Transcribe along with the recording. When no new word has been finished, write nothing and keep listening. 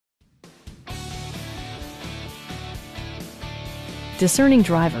discerning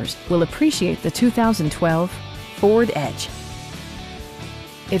drivers will appreciate the 2012 Ford Edge.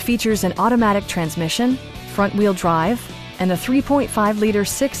 It features an automatic transmission, front-wheel drive, and a 3.5-liter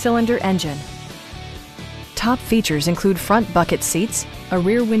six-cylinder engine. Top features include front bucket seats, a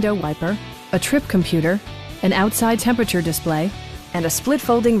rear window wiper, a trip computer, an outside temperature display, and a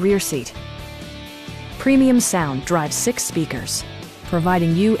split-folding rear seat. Premium sound drives 6 speakers,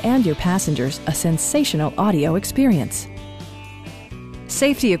 providing you and your passengers a sensational audio experience.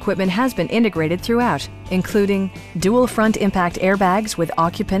 Safety equipment has been integrated throughout, including dual front impact airbags with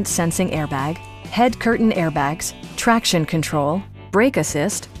occupant sensing airbag, head curtain airbags, traction control, brake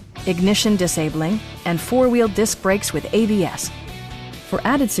assist, ignition disabling, and 4-wheel disc brakes with ABS. For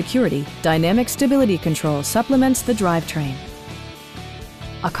added security, dynamic stability control supplements the drivetrain.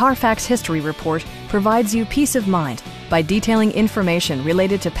 A Carfax history report provides you peace of mind by detailing information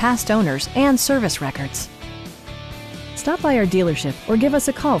related to past owners and service records. Stop by our dealership or give us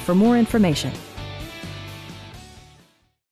a call for more information.